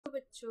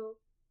So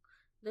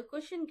the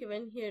question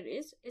given here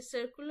is, a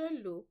circular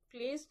loop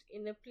placed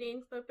in a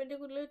plane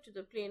perpendicular to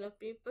the plane of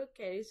paper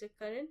carries a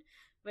current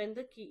when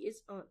the key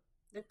is on.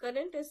 The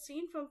current as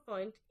seen from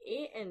point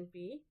A and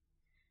B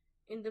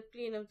in the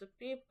plane of the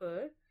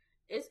paper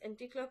is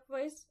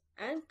anti-clockwise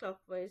and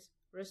clockwise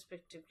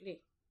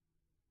respectively.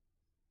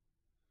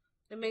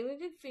 The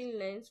magnetic field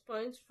lines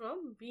points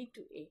from B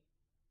to A.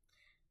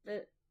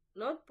 The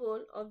north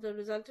pole of the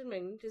resultant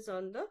magnet is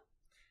on the,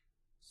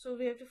 so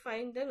we have to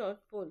find the north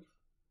pole.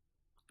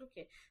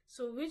 Okay,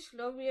 so which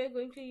law we are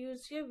going to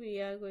use here?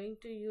 We are going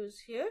to use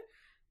here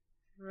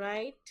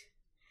right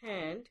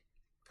hand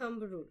thumb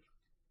rule.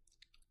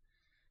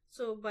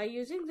 So by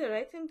using the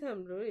right hand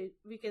thumb rule,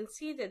 we can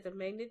see that the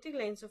magnetic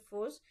lines of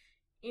force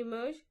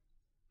emerge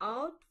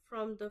out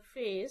from the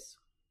face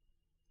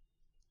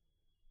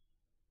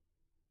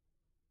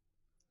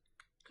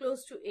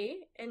close to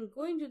A and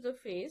go into the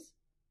face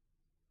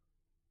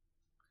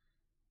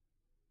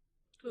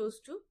close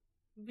to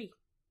B.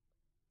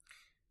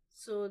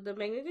 So the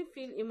magnetic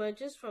field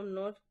emerges from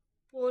north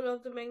pole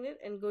of the magnet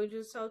and go into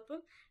the south pole.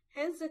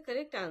 Hence the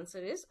correct answer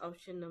is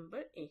option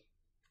number A.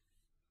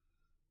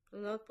 The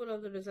north pole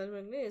of the resultant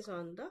magnet is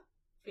on the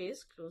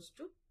face close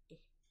to A.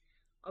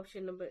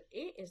 Option number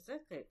A is the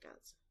correct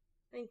answer.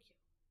 Thank you.